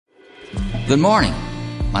Good morning.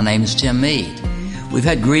 My name is Tim Meade. We've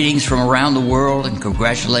had greetings from around the world and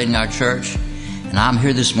congratulating our church, and I'm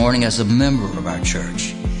here this morning as a member of our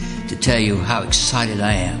church to tell you how excited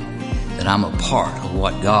I am that I'm a part of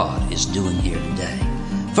what God is doing here today.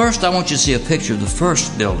 First, I want you to see a picture of the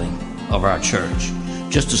first building of our church.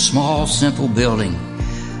 Just a small, simple building,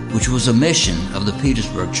 which was a mission of the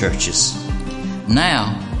Petersburg churches.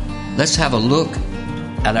 Now, let's have a look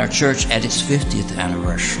at our church at its 50th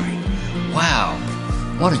anniversary. Wow,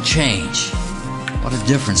 what a change. What a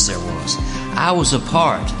difference there was. I was a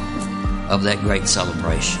part of that great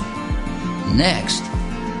celebration. Next,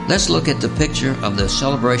 let's look at the picture of the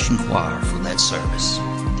celebration choir for that service.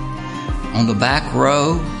 On the back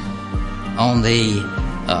row, on the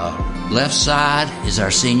left side, is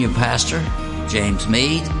our senior pastor, James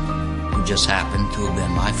Meade, who just happened to have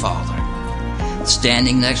been my father.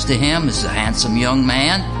 Standing next to him is a handsome young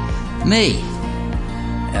man, me.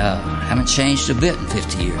 Haven't changed a bit in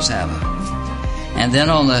 50 years, have I? And then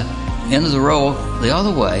on the end of the row, the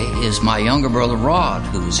other way, is my younger brother Rod,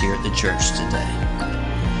 who is here at the church today.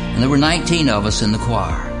 And there were 19 of us in the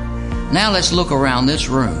choir. Now let's look around this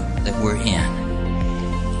room that we're in.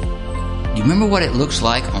 Do you remember what it looks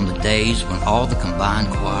like on the days when all the combined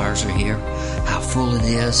choirs are here? How full it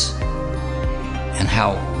is? And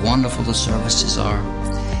how wonderful the services are?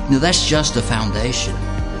 You know, that's just the foundation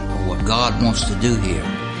of what God wants to do here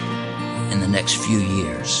in the next few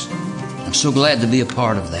years. I'm so glad to be a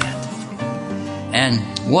part of that. And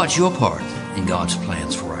what's your part in God's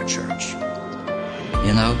plans for our church?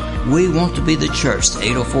 You know, we want to be the church that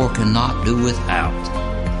 804 cannot do without.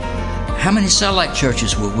 How many satellite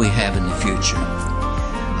churches will we have in the future?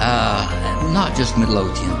 Not just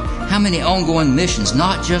Midlothian. How many ongoing missions,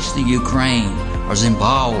 not just the Ukraine or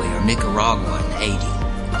Zimbabwe or Nicaragua and Haiti?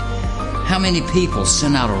 How many people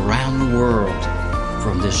sent out around the world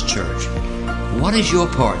from this church? What is your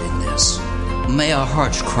part in this? May our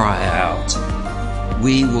hearts cry out.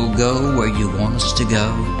 We will go where you want us to go.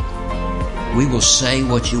 We will say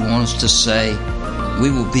what you want us to say. We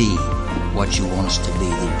will be what you want us to be,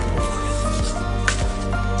 dear Lord.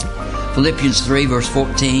 Philippians 3 verse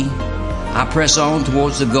 14. I press on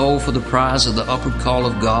towards the goal for the prize of the upward call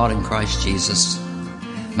of God in Christ Jesus.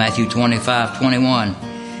 Matthew 25:21.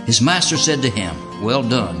 His master said to him, well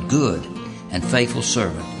done, good and faithful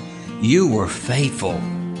servant. You were faithful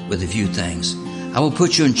with a few things. I will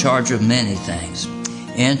put you in charge of many things.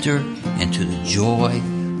 Enter into the joy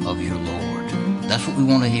of your Lord. That's what we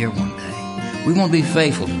want to hear one day. We want to be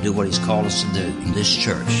faithful to do what He's called us to do in this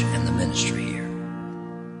church and the ministry here.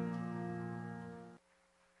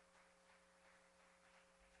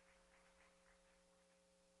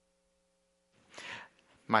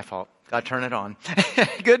 My fault. Got to turn it on.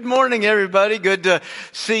 Good morning, everybody. Good to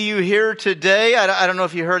see you here today. I don't know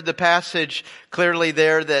if you heard the passage clearly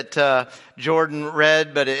there that Jordan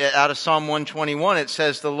read, but out of Psalm 121, it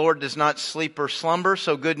says, the Lord does not sleep or slumber.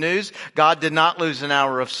 So good news. God did not lose an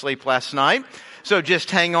hour of sleep last night. So just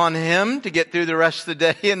hang on to Him to get through the rest of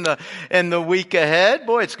the day and the week ahead.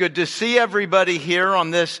 Boy, it's good to see everybody here on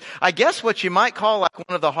this, I guess what you might call like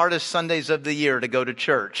one of the hardest Sundays of the year to go to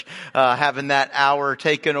church, having that hour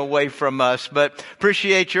taken away from us. But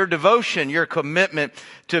appreciate your devotion, your commitment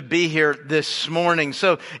to be here this morning.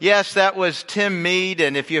 So yes, that was Tim Meade.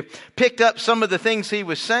 And if you picked up some of the things he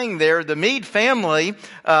was saying there, the Meade family,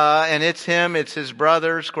 and it's him, it's his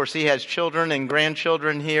brothers. Of course, he has children and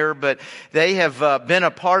grandchildren here, but they have been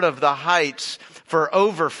a part of the Heights for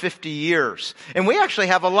over 50 years. And we actually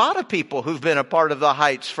have a lot of people who've been a part of the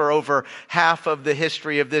Heights for over half of the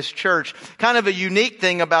history of this church. Kind of a unique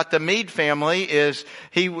thing about the Meade family is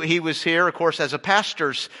he was here, of course, as a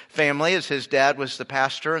pastor's family, as his dad was the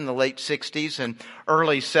pastor in the late 60s and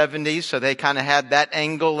early 70s. So they kind of had that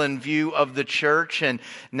angle and view of the church, and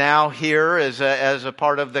now here as a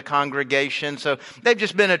part of the congregation. So they've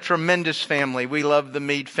just been a tremendous family. We love the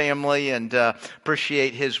Meade family and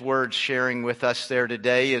appreciate his words sharing with us there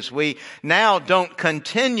today as we now don't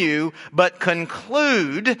continue but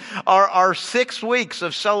conclude our 6 weeks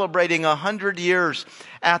of celebrating 100 years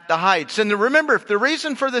at the Heights. And remember, the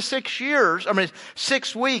reason for the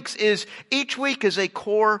 6 weeks is each week is a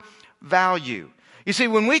core value. You see,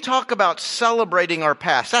 when we talk about celebrating our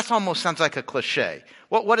past, that almost sounds like a cliche.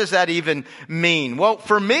 What does that even mean? Well,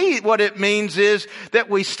 for me, what it means is that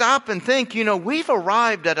we stop and think, we've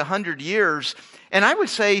arrived at 100 years, and I would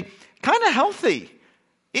say kind of healthy,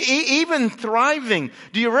 even thriving.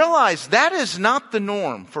 Do you realize that is not the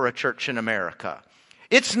norm for a church in America?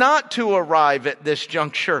 It's not to arrive at this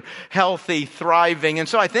juncture healthy, thriving. And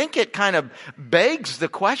so I think it kind of begs the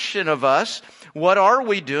question of us, What are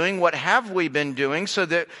we doing? What have we been doing so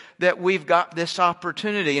that we've got this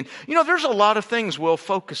opportunity? And there's a lot of things we'll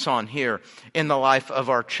focus on here in the life of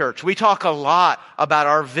our church. We talk a lot about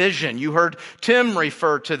our vision. You heard Tim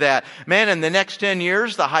refer to that. Man, in the next 10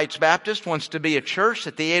 years, the Heights Baptist wants to be a church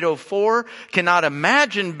that the 804 cannot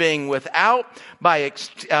imagine being without, by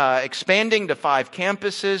expanding to 5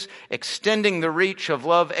 campuses, extending the reach of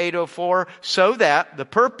Love 804, so that the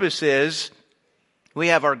purpose is we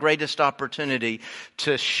have our greatest opportunity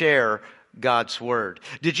to share God's Word.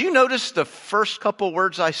 Did you notice the first couple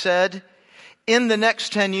words I said? In the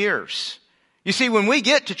next 10 years. You see, when we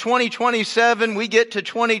get to 2027, we get to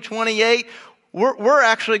 2028, we're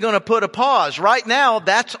actually going to put a pause. Right now,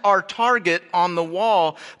 that's our target on the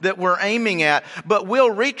wall that we're aiming at. But we'll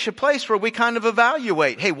reach a place where we kind of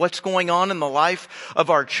evaluate, hey, what's going on in the life of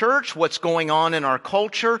our church? What's going on in our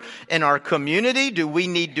culture, in our community? Do we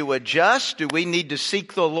need to adjust? Do we need to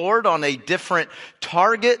seek the Lord on a different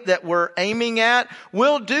target that we're aiming at?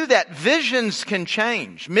 We'll do that. Visions can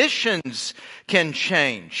change. Missions can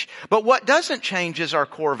change. But what doesn't change is our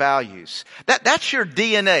core values. That's your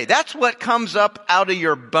DNA. That's what comes up out of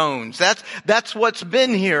your bones. That's what's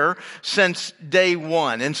been here since day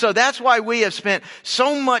one. And so that's why we have spent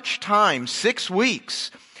so much time, 6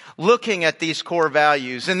 weeks, looking at these core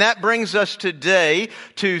values. And that brings us today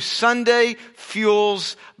to Sunday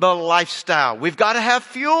Fuels the Lifestyle. We've got to have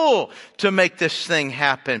fuel to make this thing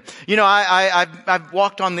happen. I've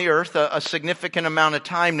walked on the earth a significant amount of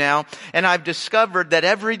time now, and I've discovered that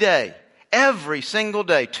every day, every single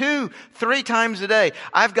day, 2-3 times a day,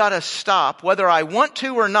 I've got to stop, whether I want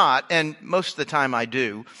to or not, and most of the time I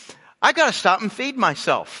do, I've got to stop and feed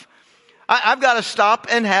myself. I've got to stop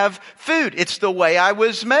and have food. It's the way I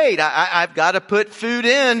was made. I've got to put food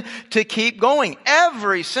in to keep going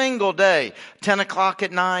every single day. 10 o'clock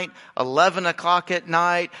at night, 11 o'clock at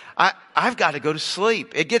night. I've got to go to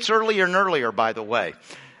sleep. It gets earlier and earlier, by the way.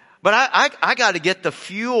 But I got to get the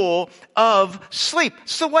fuel of sleep.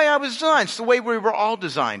 It's the way I was designed. It's the way we were all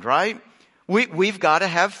designed, right? We've got to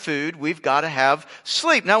have food. We've got to have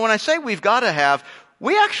sleep. Now, when I say we've got to have,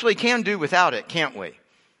 we actually can do without it, can't we?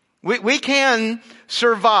 We can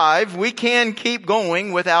survive. We can keep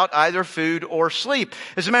going without either food or sleep.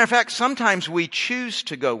 As a matter of fact, sometimes we choose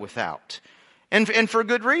to go without. And for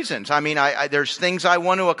good reasons. I mean, there's things I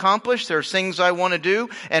want to accomplish. There's things I want to do.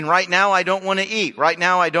 And right now I don't want to eat. Right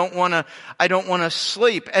now I don't want to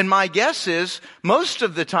sleep. And my guess is most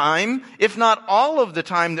of the time, if not all of the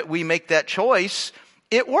time that we make that choice,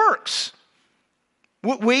 it works.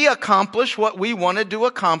 We accomplish what we wanted to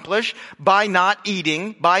accomplish by not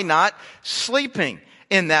eating, by not sleeping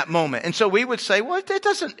in that moment. And so we would say, well, it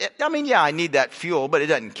doesn't, I need that fuel, but it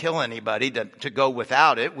doesn't kill anybody to go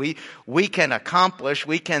without it. We can accomplish,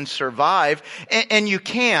 we can survive, and you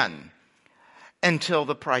can until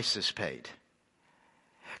the price is paid.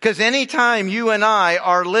 Because anytime you and I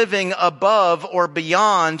are living above or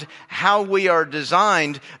beyond how we are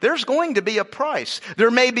designed, there's going to be a price. There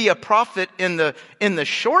may be a profit in the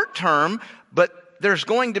short term, but there's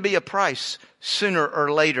going to be a price sooner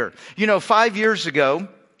or later. 5 years ago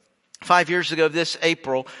this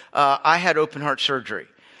April, I had open heart surgery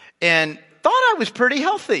and thought I was pretty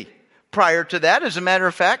healthy. Prior to that, as a matter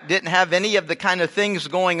of fact, didn't have any of the kind of things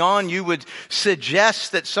going on you would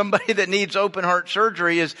suggest that somebody that needs open heart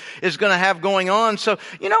surgery is going to have going on. So,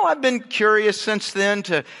 I've been curious since then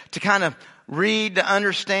to kind of read, to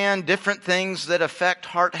understand different things that affect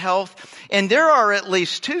heart health. And there are at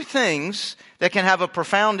least 2 things that can have a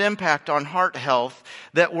profound impact on heart health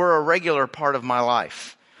that were a regular part of my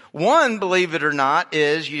life. One, believe it or not,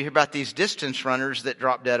 is you hear about these distance runners that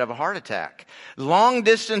drop dead of a heart attack. Long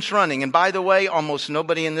distance running. And by the way, almost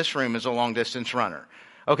nobody in this room is a long distance runner.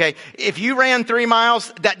 Okay. If you ran 3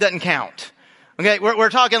 miles, that doesn't count. Okay. We're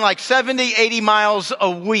talking like 70, 80 miles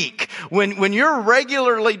a week. When you're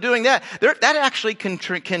regularly doing that, that actually can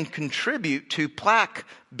contribute to plaque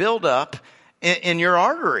buildup in your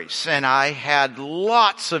arteries. And I had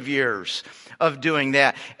lots of years of doing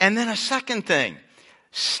that. And then a second thing.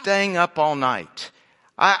 Staying up all night.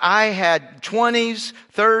 I had 20s,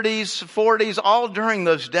 30s, 40s, all during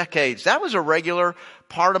those decades. That was a regular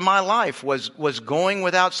part of my life, was going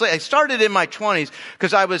without sleep. I started in my 20s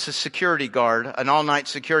because I was a security guard, an all-night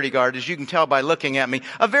security guard, as you can tell by looking at me,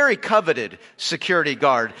 a very coveted security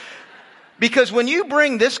guard. Because when you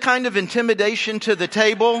bring this kind of intimidation to the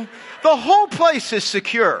table, the whole place is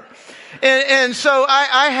secure. And so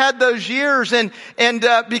I had those years and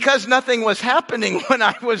because nothing was happening when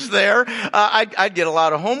I was there, I'd get a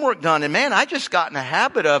lot of homework done. And man, I just got in a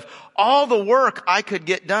habit of all the work I could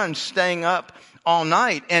get done staying up all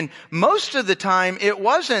night. And most of the time, it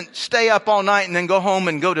wasn't stay up all night and then go home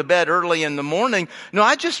and go to bed early in the morning. No,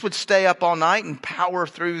 I just would stay up all night and power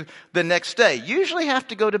through the next day. Usually have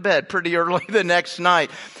to go to bed pretty early the next night.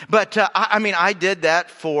 But I did that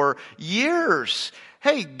for years.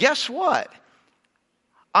 Hey, guess what?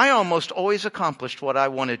 I almost always accomplished what I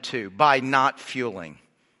wanted to by not fueling,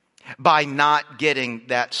 by not getting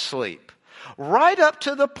that sleep. Right up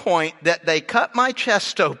to the point that they cut my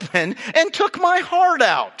chest open and took my heart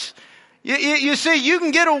out. You see, you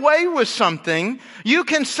can get away with something. You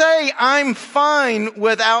can say, I'm fine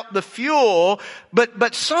without the fuel,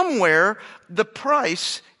 but somewhere the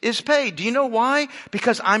price is paid. Do you know why?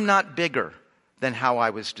 Because I'm not bigger than how I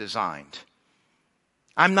was designed.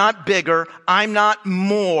 I'm not bigger. I'm not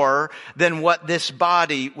more than what this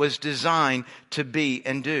body was designed to be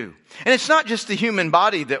and do. And it's not just the human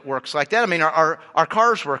body that works like that. I mean, our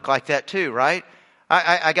cars work like that too, right?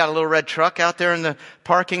 I got a little red truck out there in the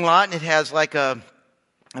parking lot, and it has like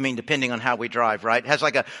depending on how we drive, right? It has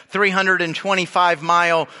like a 325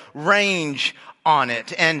 mile range on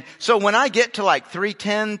it. And so when I get to like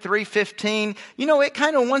 310, 315, it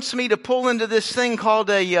kind of wants me to pull into this thing called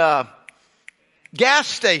a gas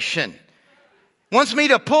station. Wants me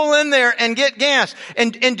to pull in there and get gas.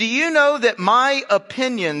 And do you know that my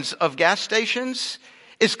opinions of gas stations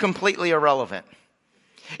is completely irrelevant?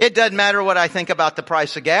 It doesn't matter what I think about the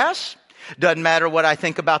price of gas. Doesn't matter what I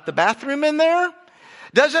think about the bathroom in there.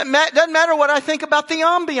 Doesn't matter what I think about the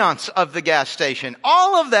ambiance of the gas station.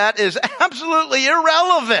 All of that is absolutely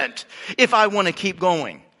irrelevant if I want to keep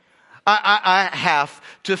going. I have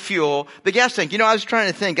to fuel the gas tank. I was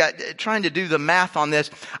trying to do the math on this.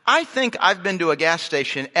 I think I've been to a gas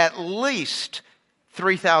station at least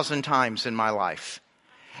 3,000 times in my life.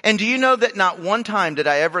 And do you know that not one time did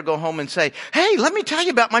I ever go home and say, hey, let me tell you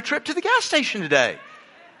about my trip to the gas station today.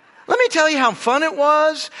 Let me tell you how fun it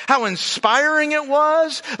was, how inspiring it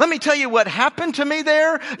was. Let me tell you what happened to me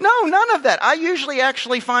there. No, none of that. I usually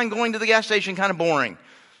actually find going to the gas station kind of boring.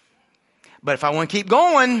 But if I want to keep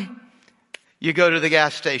going, you go to the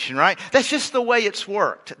gas station, right? That's just the way it's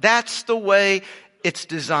worked. That's the way it's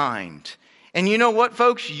designed. And you know what,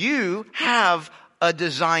 folks? You have a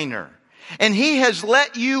designer. And he has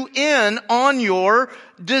let you in on your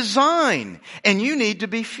design. And you need to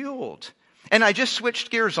be fueled. And I just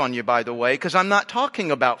switched gears on you, by the way, because I'm not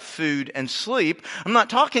talking about food and sleep. I'm not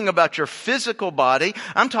talking about your physical body.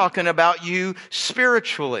 I'm talking about you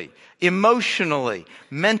spiritually, emotionally,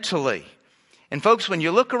 mentally. And folks, when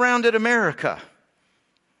you look around at America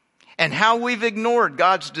and how we've ignored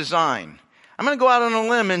God's design, I'm going to go out on a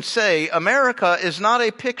limb and say America is not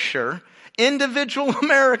a picture. Individual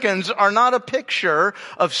Americans are not a picture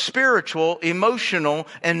of spiritual, emotional,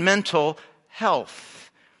 and mental health.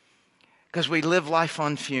 Because we live life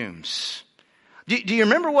on fumes. Do you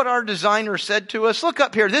remember what our designer said to us? Look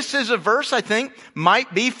up here. This is a verse I think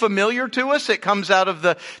might be familiar to us. It comes out of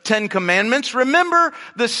the Ten Commandments. Remember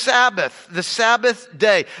the Sabbath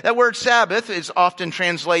day. That word Sabbath is often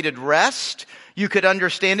translated rest. You could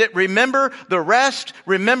understand it. Remember the rest.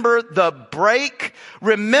 Remember the break.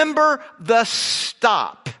 Remember the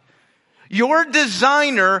stop. Your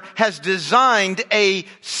designer has designed a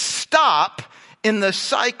stop in the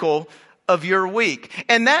cycle of your week.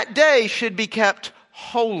 And that day should be kept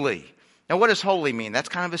holy. Now, what does holy mean? That's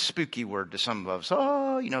kind of a spooky word to some of us.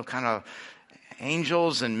 Oh, kind of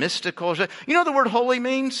angels and mystical. You know what the word holy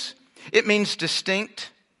means? It means distinct,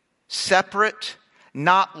 separate,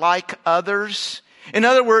 not like others. In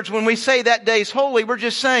other words, when we say that day's holy, we're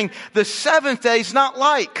just saying the seventh day's not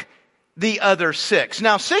like the other 6.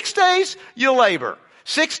 Now, 6 days, you labor.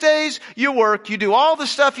 6 days, you work, you do all the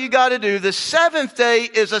stuff you got to do. The seventh day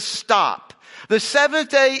is a stop. The seventh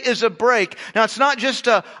day is a break. Now, it's not just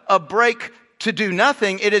a break to do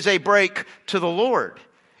nothing. It is a break to the Lord.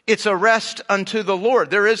 It's a rest unto the Lord.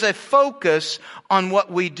 There is a focus on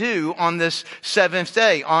what we do on this seventh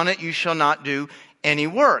day. On it, you shall not do any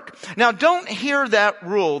work. Now, don't hear that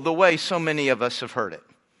rule the way so many of us have heard it.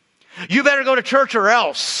 You better go to church or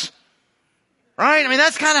else. Right? I mean,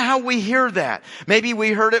 that's kind of how we hear that. Maybe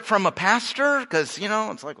we heard it from a pastor because,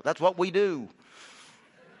 it's like, that's what we do.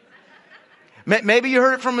 Maybe you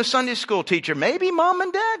heard it from a Sunday school teacher. Maybe mom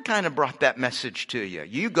and dad kind of brought that message to you.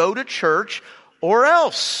 You go to church or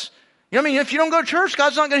else. If you don't go to church,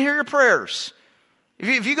 God's not going to hear your prayers.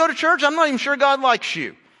 If you go to church, I'm not even sure God likes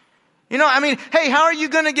you. Hey, how are you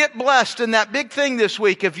going to get blessed in that big thing this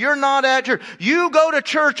week if you're not at church? You go to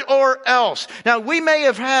church or else. Now, we may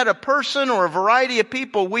have had a person or a variety of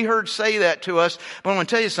people we heard say that to us, but I want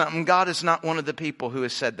to tell you something. God is not one of the people who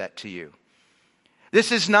has said that to you.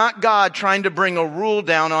 This is not God trying to bring a rule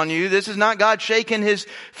down on you. This is not God shaking his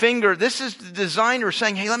finger. This is the designer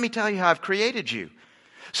saying, hey, let me tell you how I've created you.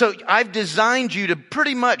 So I've designed you to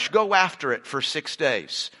pretty much go after it for 6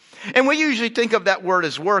 days. And we usually think of that word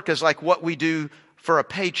as work as like what we do for a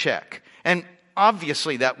paycheck. And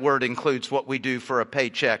obviously that word includes what we do for a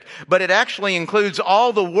paycheck. But it actually includes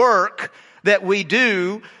all the work that we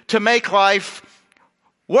do to make life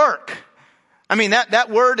work. I mean, that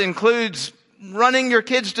word includes running your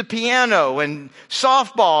kids to piano and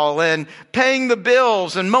softball and paying the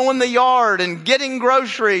bills and mowing the yard and getting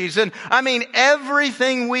groceries. And I mean,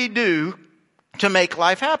 everything we do to make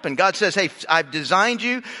life happen. God says, hey, I've designed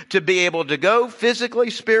you to be able to go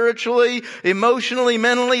physically, spiritually, emotionally,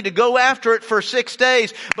 mentally, to go after it for 6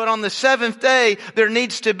 days. But on the 7th day, there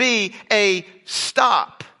needs to be a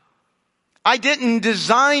stop. I didn't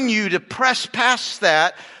design you to press past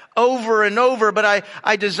that over and over, but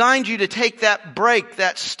I designed you to take that break,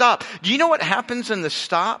 that stop. Do you know what happens in the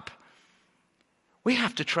stop? We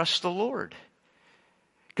have to trust the Lord.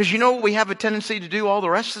 Because you know what we have a tendency to do all the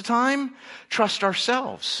rest of the time? Trust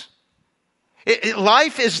ourselves.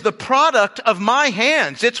 Life is the product of my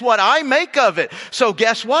hands. It's what I make of it. So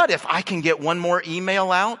guess what? If I can get one more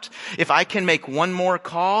email out, if I can make one more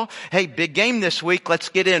call, hey, big game this week, let's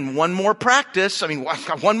get in one more practice. I mean,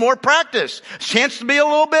 one more practice. Chance to be a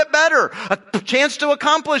little bit better. A chance to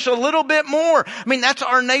accomplish a little bit more. I mean, that's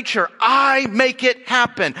our nature. I make it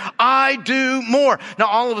happen. I do more. Now,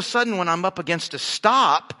 all of a sudden, when I'm up against a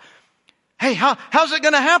stop, hey, how's it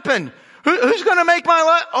going to happen? Who's going to make my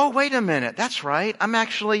life? Oh, wait a minute. That's right. I'm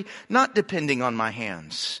actually not depending on my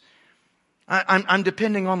hands. I'm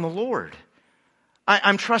depending on the Lord.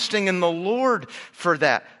 I'm trusting in the Lord for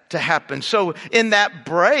that to happen. So in that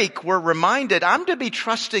break, we're reminded I'm to be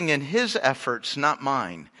trusting in His efforts, not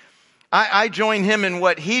mine. I join Him in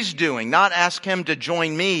what He's doing, not ask Him to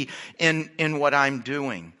join me in what I'm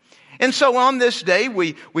doing. And so on this day,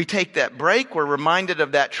 we take that break. We're reminded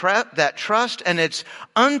of that trust, and it's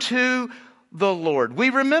unto the Lord. We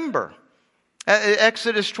remember.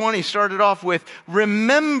 Exodus 20 started off with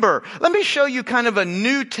remember. Let me show you kind of a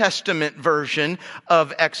New Testament version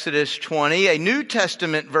of Exodus 20, a New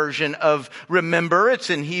Testament version of remember. It's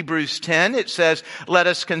in Hebrews 10. It says, let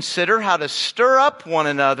us consider how to stir up one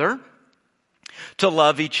another, to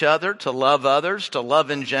love each other, to love others, to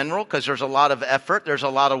love in general, because there's a lot of effort, there's a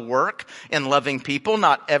lot of work in loving people.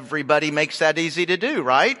 Not everybody makes that easy to do,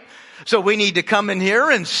 right? So we need to come in here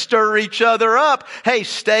and stir each other up. Hey,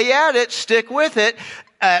 stay at it, stick with it,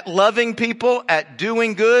 at loving people, at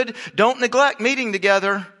doing good. Don't neglect meeting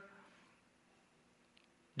together.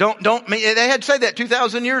 They had said that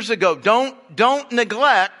 2,000 years ago. Don't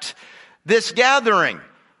neglect this gathering.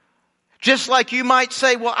 Just like you might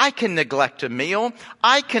say, well, I can neglect a meal.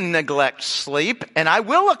 I can neglect sleep, and I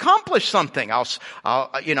will accomplish something.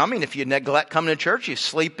 If you neglect coming to church, you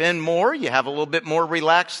sleep in more. You have a little bit more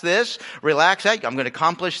relax that. I'm going to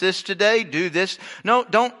accomplish this today, do this. No,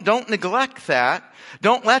 don't neglect that.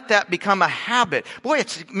 Don't let that become a habit. Boy,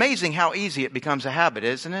 it's amazing how easy it becomes a habit,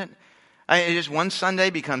 isn't it? Just one Sunday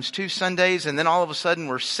becomes 2 Sundays, and then all of a sudden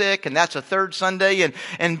we're sick, and that's a 3rd Sunday,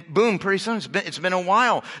 and boom, pretty soon it's been a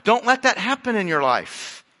while. Don't let that happen in your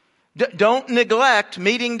life. Don't neglect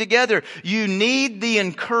meeting together. You need the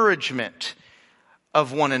encouragement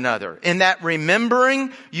of one another. In that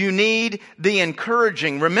remembering, you need the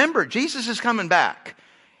encouraging. Remember, Jesus is coming back.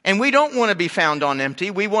 And we don't want to be found on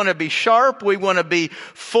empty. We want to be sharp. We want to be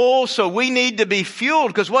full. So we need to be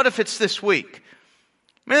fueled, because what if it's this week?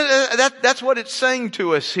 That's what it's saying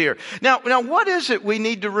to us here. Now, what is it we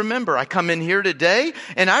need to remember? I come in here today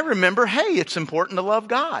and I remember, hey, it's important to love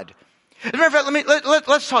God. As a matter of fact,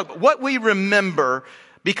 let's talk about what we remember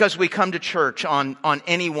because we come to church on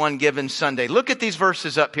any one given Sunday. Look at these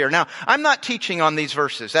verses up here. Now, I'm not teaching on these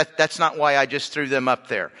verses. That's not why I just threw them up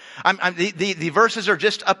there. The verses are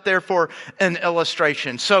just up there for an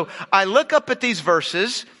illustration. So I look up at these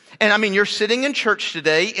verses, and you're sitting in church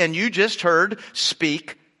today and you just heard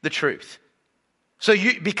speak the truth. So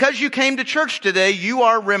because you came to church today, you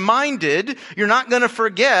are reminded, you're not going to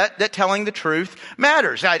forget that telling the truth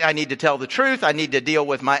matters. I need to tell the truth. I need to deal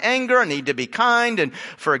with my anger. I need to be kind and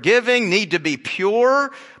forgiving, need to be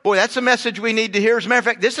pure. Boy, that's a message we need to hear. As a matter of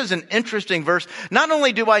fact, this is an interesting verse. Not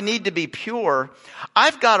only do I need to be pure,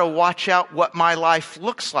 I've got to watch out what my life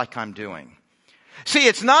looks like I'm doing. See,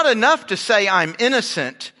 it's not enough to say I'm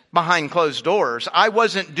innocent behind closed doors. I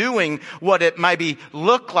wasn't doing what it maybe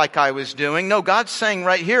looked like I was doing. No, God's saying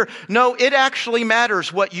right here, no, it actually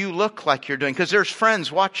matters what you look like you're doing, because there's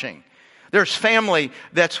friends watching. There's family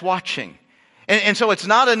that's watching. And so it's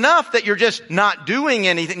not enough that you're just not doing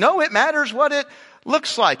anything. No, it matters what it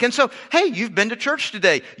looks like. And so, hey, you've been to church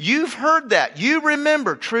today. You've heard that. You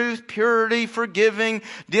remember truth, purity, forgiving,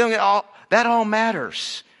 dealing with all, that all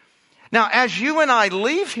matters. Now, as you and I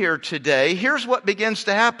leave here today, here's what begins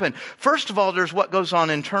to happen. First of all, there's what goes on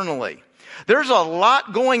internally. There's a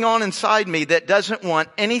lot going on inside me that doesn't want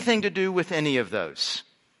anything to do with any of those.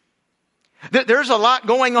 There's a lot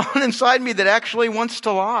going on inside me that actually wants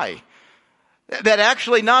to lie. That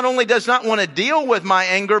actually not only does not want to deal with my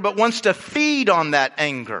anger, but wants to feed on that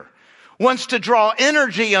anger. Wants to draw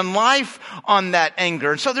energy and life on that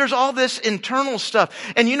anger. And so there's all this internal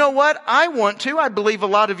stuff. And you know what? I believe a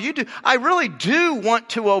lot of you do. I really do want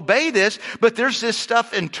to obey this, but there's this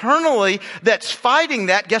stuff internally that's fighting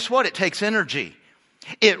that. Guess what? It takes energy.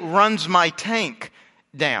 It runs my tank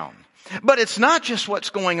down. But it's not just what's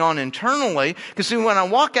going on internally. Because see, when I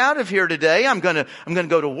walk out of here today, I'm going to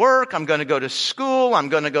go to work. I'm going to go to school. I'm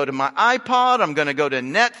going to go to my iPod. I'm going to go to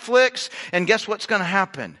Netflix. And guess what's going to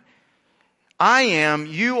happen?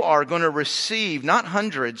 You are going to receive not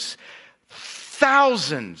hundreds,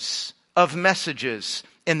 thousands of messages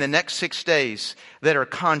in the next 6 days that are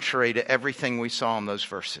contrary to everything we saw in those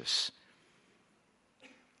verses.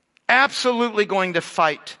 Absolutely going to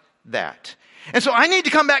fight that. And so I need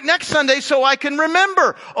to come back next Sunday so I can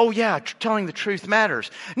remember. Oh yeah, telling the truth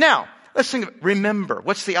matters. Now, let's think of remember.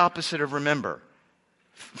 What's the opposite of remember?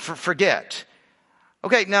 Forget.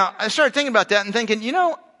 Okay, now I started thinking about that and thinking,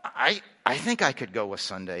 I think I could go a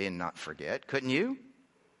Sunday and not forget. Couldn't you?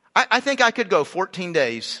 I think I could go 14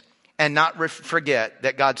 days and not forget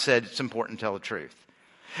that God said it's important to tell the truth.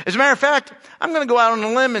 As a matter of fact, I'm going to go out on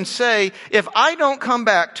a limb and say, if I don't come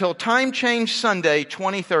back till Time Change Sunday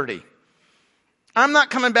 2030, I'm not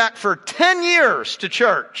coming back for 10 years to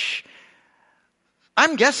church.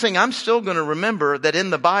 I'm guessing I'm still going to remember that in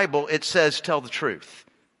the Bible it says tell the truth.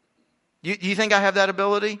 You think I have that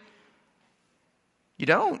ability? You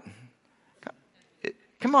don't.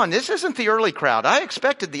 Come on, this isn't the early crowd. I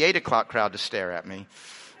expected the 8 o'clock crowd to stare at me.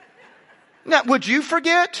 Now, would you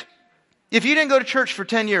forget? If you didn't go to church for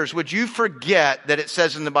 10 years, would you forget that it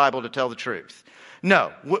says in the Bible to tell the truth?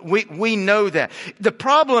 No, we know that. The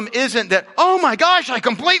problem isn't that, oh my gosh, I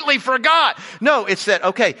completely forgot. No, it's that,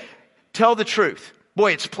 okay, tell the truth.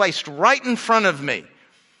 Boy, it's placed right in front of me.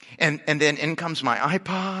 And then in comes my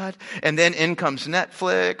iPod, and then in comes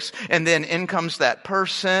Netflix, and then in comes that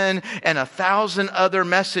person, and 1,000 other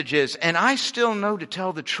messages. And I still know to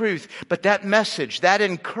tell the truth, but that message, that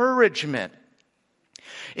encouragement,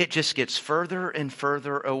 it just gets further and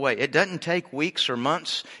further away. It doesn't take weeks or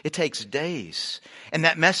months. It takes days. And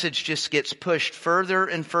that message just gets pushed further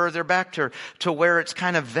and further back to where it's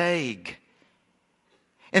kind of vague.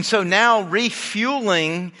 And so now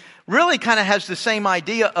refueling really kind of has the same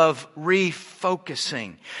idea of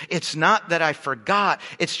refocusing. It's not that I forgot.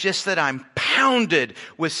 It's just that I'm pounded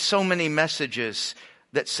with so many messages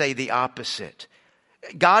that say the opposite.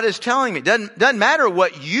 God is telling me, doesn't matter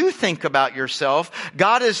what you think about yourself.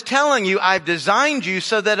 God is telling you, I've designed you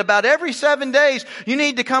so that about every 7 days, you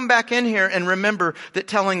need to come back in here and remember that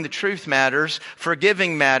telling the truth matters,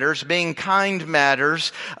 forgiving matters, being kind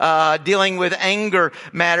matters, dealing with anger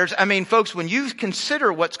matters. I mean, folks, when you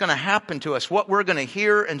consider what's going to happen to us, what we're going to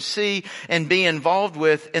hear and see and be involved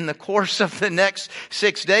with in the course of the next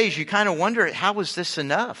 6 days, you kind of wonder, how is this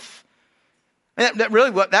enough? That's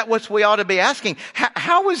what we ought to be asking.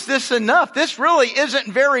 How is this enough? This really isn't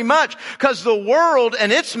very much, because the world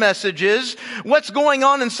and its messages, what's going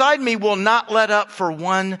on inside me will not let up for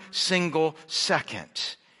 1 single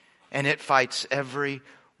second. And it fights every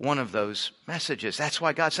one of those messages. That's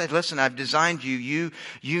why God said, listen, I've designed you.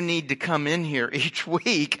 You need to come in here each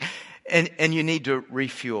week and you need to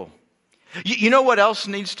refuel. You know what else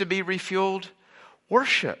needs to be refueled?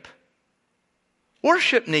 Worship.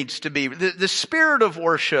 Worship needs to be, the spirit of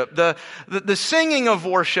worship, the singing of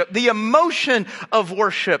worship, the emotion of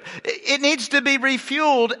worship. It needs to be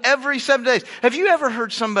refueled every 7 days. Have you ever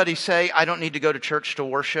heard somebody say, I don't need to go to church to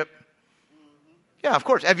worship? Yeah, of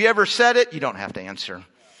course. Have you ever said it? You don't have to answer.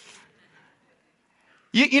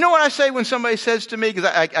 You know what I say when somebody says to me, because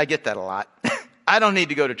I get that a lot. I don't need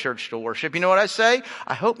to go to church to worship. You know what I say?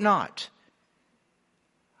 I hope not.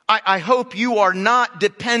 I hope you are not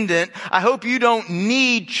dependent. I hope you don't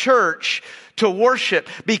need church to worship,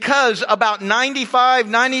 because about 95,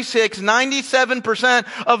 96,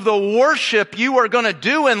 97% of the worship you are going to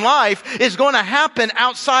do in life is going to happen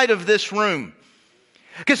outside of this room.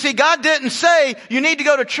 Because see, God didn't say you need to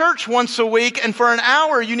go to church once a week and for an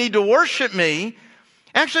hour you need to worship me.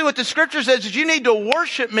 Actually, what the scripture says is you need to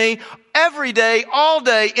worship me every day, all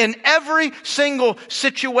day, in every single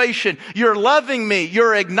situation. You're loving me.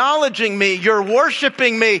 You're acknowledging me. You're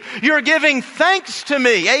worshiping me. You're giving thanks to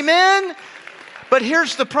me. Amen? But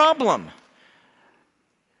here's the problem.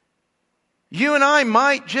 You and I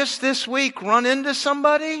might just this week run into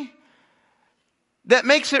somebody that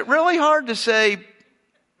makes it really hard to say,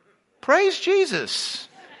 praise Jesus.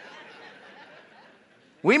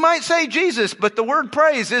 We might say Jesus, but the word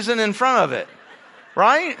praise isn't in front of it.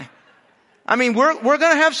 Right? I mean, we're going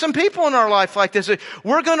to have some people in our life like this.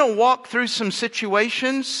 We're going to walk through some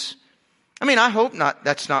situations. I mean, I hope not.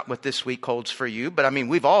 That's not what this week holds for you. But I mean,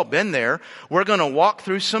 we've all been there. We're going to walk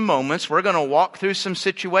through some moments. We're going to walk through some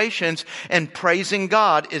situations. And praising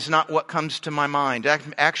God is not what comes to my mind.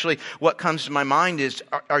 Actually, what comes to my mind is,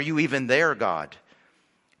 are you even there, God?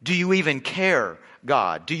 Do you even care,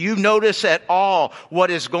 God? Do you notice at all what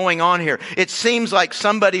is going on here? It seems like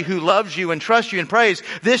somebody who loves you and trusts you and prays,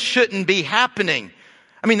 this shouldn't be happening.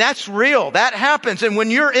 I mean, that's real. That happens. And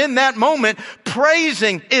when you're in that moment,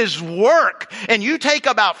 praising is work. And you take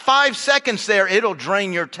about 5 seconds there, it'll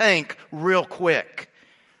drain your tank real quick.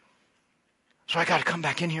 So I got to come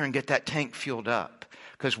back in here and get that tank fueled up,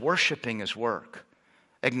 because worshiping is work.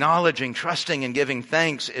 Acknowledging, trusting, and giving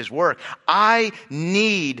thanks is work. I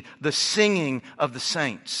need the singing of the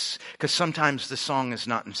saints, because sometimes the song is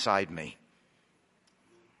not inside me.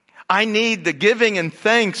 I need the giving and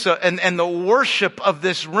thanks and the worship of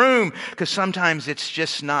this room, because sometimes it's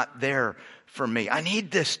just not there for me. I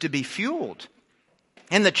need this to be fueled.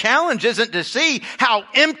 And the challenge isn't to see how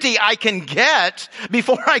empty I can get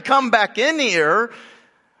before I come back in here.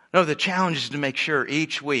 No, the challenge is to make sure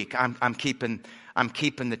each week I'm keeping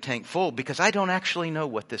the tank full, because I don't actually know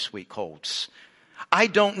what this week holds. I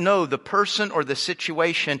don't know the person or the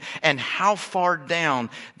situation and how far down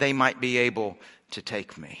they might be able to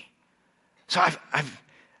take me. So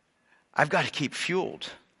I've got to keep fueled.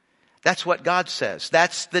 That's what God says.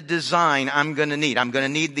 That's the design I'm going to need. I'm going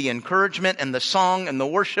to need the encouragement and the song and the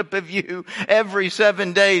worship of you every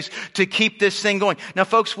 7 days to keep this thing going. Now,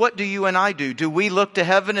 folks, what do you and I do? Do we look to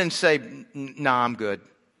heaven and say, "Nah, I'm good.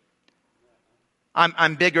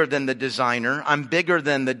 I'm bigger than the designer. I'm bigger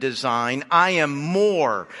than the design. I am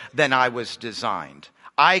more than I was designed.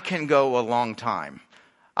 I can go a long time.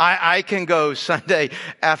 I can go Sunday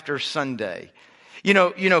after Sunday." You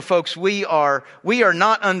know, folks, we are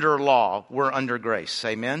not under law. We're under grace.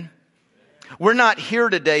 Amen? We're not here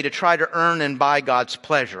today to try to earn and buy God's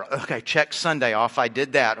pleasure. Okay, check Sunday off. I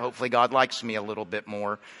did that. Hopefully God likes me a little bit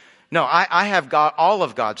more. No, I have got all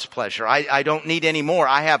of God's pleasure. I don't need any more.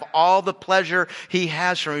 I have all the pleasure He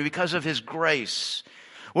has for me because of His grace.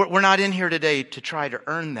 We're not in here today to try to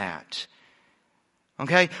earn that.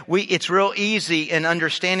 Okay? It's real easy in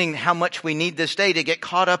understanding how much we need this day to get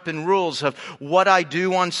caught up in rules of what I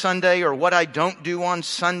do on Sunday or what I don't do on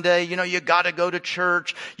Sunday. You know, you got to go to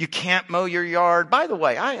church. You can't mow your yard. By the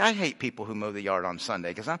way, I hate people who mow the yard on Sunday,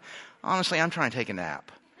 because I'm trying to take a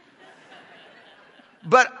nap.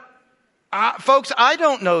 But folks, I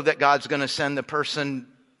don't know that God's going to send the person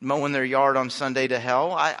mowing their yard on Sunday to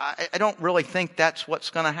hell. I don't really think that's what's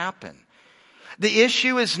going to happen. The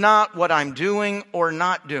issue is not what I'm doing or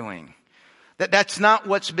not doing. That's not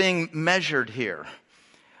what's being measured here.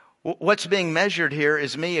 What's being measured here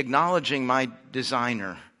is me acknowledging my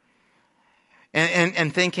designer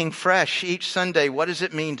and thinking fresh each Sunday, what does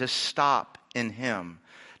it mean to stop in Him?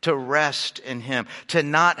 To rest in Him, to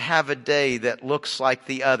not have a day that looks like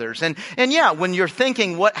the others. And yeah, when you're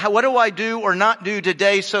thinking, what do I do or not do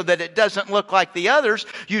today so that it doesn't look like the others,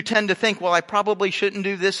 you tend to think, well, I probably shouldn't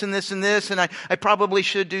do this and this and this, and I probably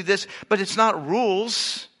should do this. But it's not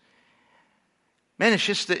rules. Man,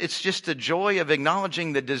 it's just the joy of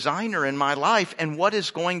acknowledging the designer in my life and what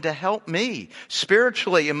is going to help me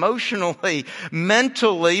spiritually, emotionally,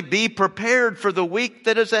 mentally be prepared for the week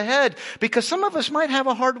that is ahead. Because some of us might have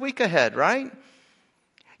a hard week ahead, right?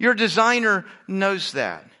 Your designer knows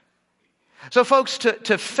that. So folks,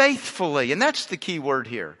 to faithfully, and that's the key word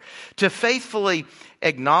here, to faithfully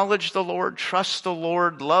acknowledge the Lord, trust the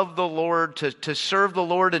Lord, love the Lord, to serve the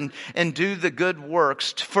Lord and do the good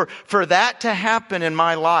works, for that to happen in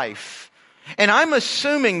my life. And I'm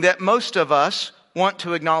assuming that most of us want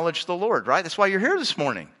to acknowledge the Lord, right? That's why you're here this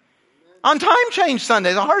morning. On Time Change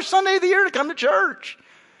Sunday, the hardest Sunday of the year to come to church.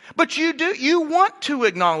 But you want to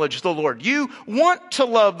acknowledge the Lord. You want to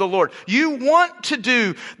love the Lord. You want to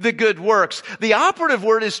do the good works. The operative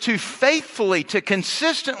word is to faithfully, to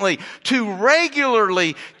consistently, to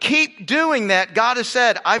regularly keep doing that. God has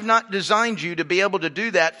said, I've not designed you to be able to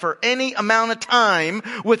do that for any amount of time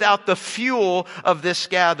without the fuel of this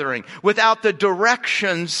gathering, without the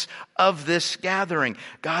directions of this gathering.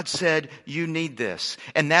 God said, you need this.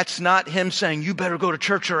 And that's not Him saying, you better go to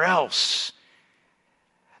church or else.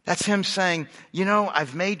 That's Him saying,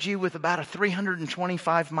 I've made you with about a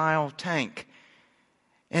 325-mile tank.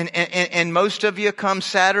 And most of you come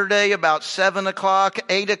Saturday about 7 o'clock,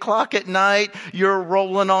 8 o'clock at night. You're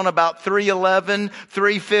rolling on about 3:11,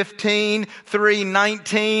 3:15,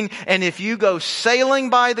 3:19. And if you go sailing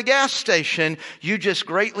by the gas station, you just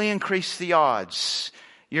greatly increase the odds.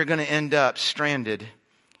 You're going to end up stranded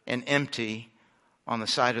and empty on the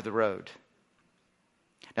side of the road.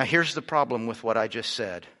 Now here's the problem with what I just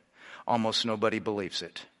said. Almost nobody believes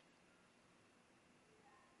it.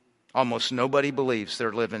 Almost nobody believes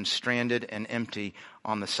they're living stranded and empty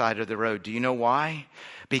on the side of the road. Do you know why?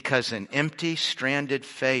 Because an empty, stranded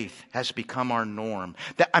faith has become our norm.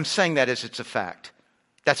 I'm saying that as it's a fact.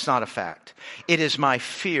 That's not a fact. It is my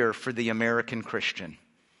fear for the American Christian.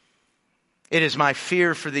 It is my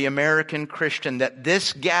fear for the American Christian that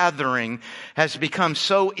this gathering has become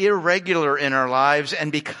so irregular in our lives,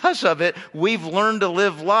 and because of it, we've learned to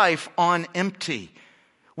live life on empty.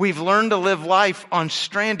 We've learned to live life on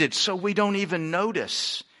stranded, so we don't even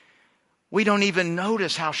notice. We don't even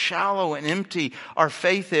notice how shallow and empty our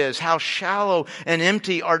faith is, how shallow and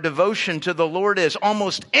empty our devotion to the Lord is.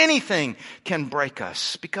 Almost anything can break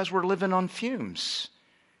us because we're living on fumes.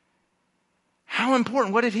 How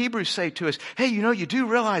important. What did Hebrews say to us? Hey, you do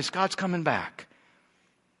realize God's coming back.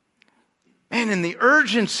 Man, in the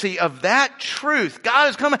urgency of that truth, God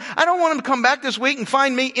is coming. I don't want Him to come back this week and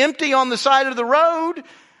find me empty on the side of the road.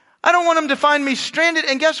 I don't want Him to find me stranded.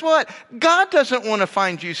 And guess what? God doesn't want to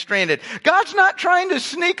find you stranded. God's not trying to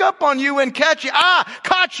sneak up on you and catch you.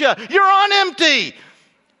 Caught you. You're on empty.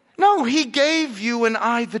 No, He gave you and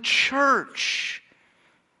I the church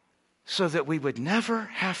so that we would never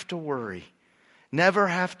have to worry. Never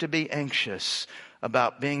have to be anxious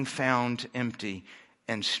about being found empty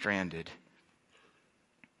and stranded.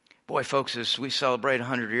 Boy, folks, as we celebrate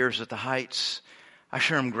 100 years at the Heights, I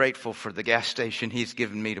sure am grateful for the gas station He's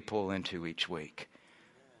given me to pull into each week.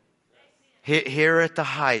 Here at the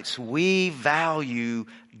Heights, we value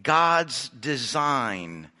God's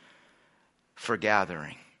design for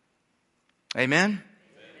gathering. Amen?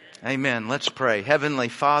 Amen. Let's pray. Heavenly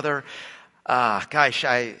Father,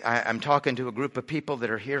 I'm talking to a group of people that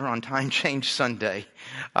are here on Time Change Sunday.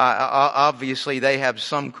 Obviously, they have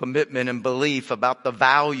some commitment and belief about the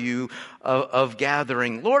value of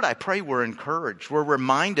gathering. Lord, I pray we're encouraged. We're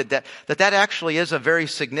reminded that actually is a very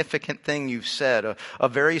significant thing you've said, a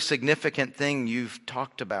very significant thing you've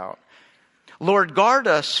talked about. Lord, guard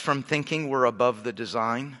us from thinking we're above the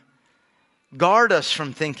design. Guard us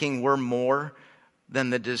from thinking we're more than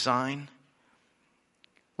the design.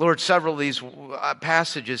 Lord, several of these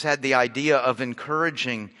passages had the idea of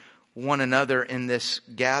encouraging one another in this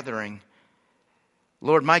gathering.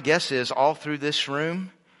 Lord, my guess is all through this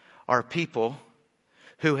room are people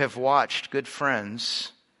who have watched good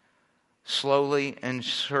friends slowly and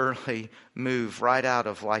surely move right out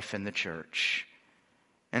of life in the church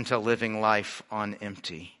into living life on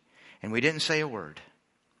empty. And we didn't say a word.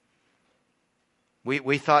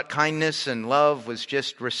 We thought kindness and love was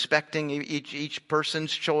just respecting each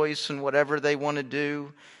person's choice and whatever they want to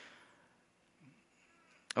do.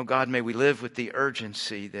 Oh God, may we live with the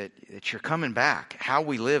urgency that You're coming back. How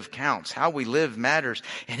we live counts. How we live matters.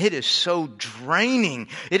 And it is so draining.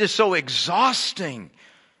 It is so exhausting.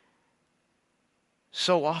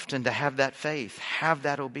 So often to have that faith, have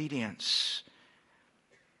that obedience.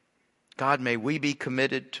 God, may we be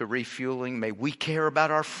committed to refueling. May we care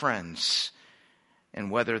about our friends and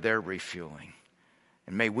whether they're refueling.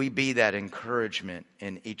 And may we be that encouragement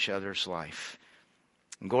in each other's life.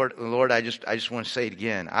 And Lord, I just want to say it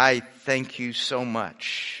again. I thank You so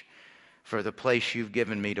much for the place You've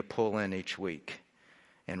given me to pull in each week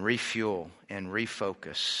and refuel and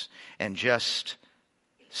refocus and just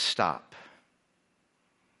stop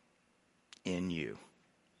in You.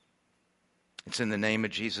 It's in the name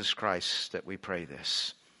of Jesus Christ that we pray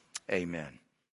this. Amen.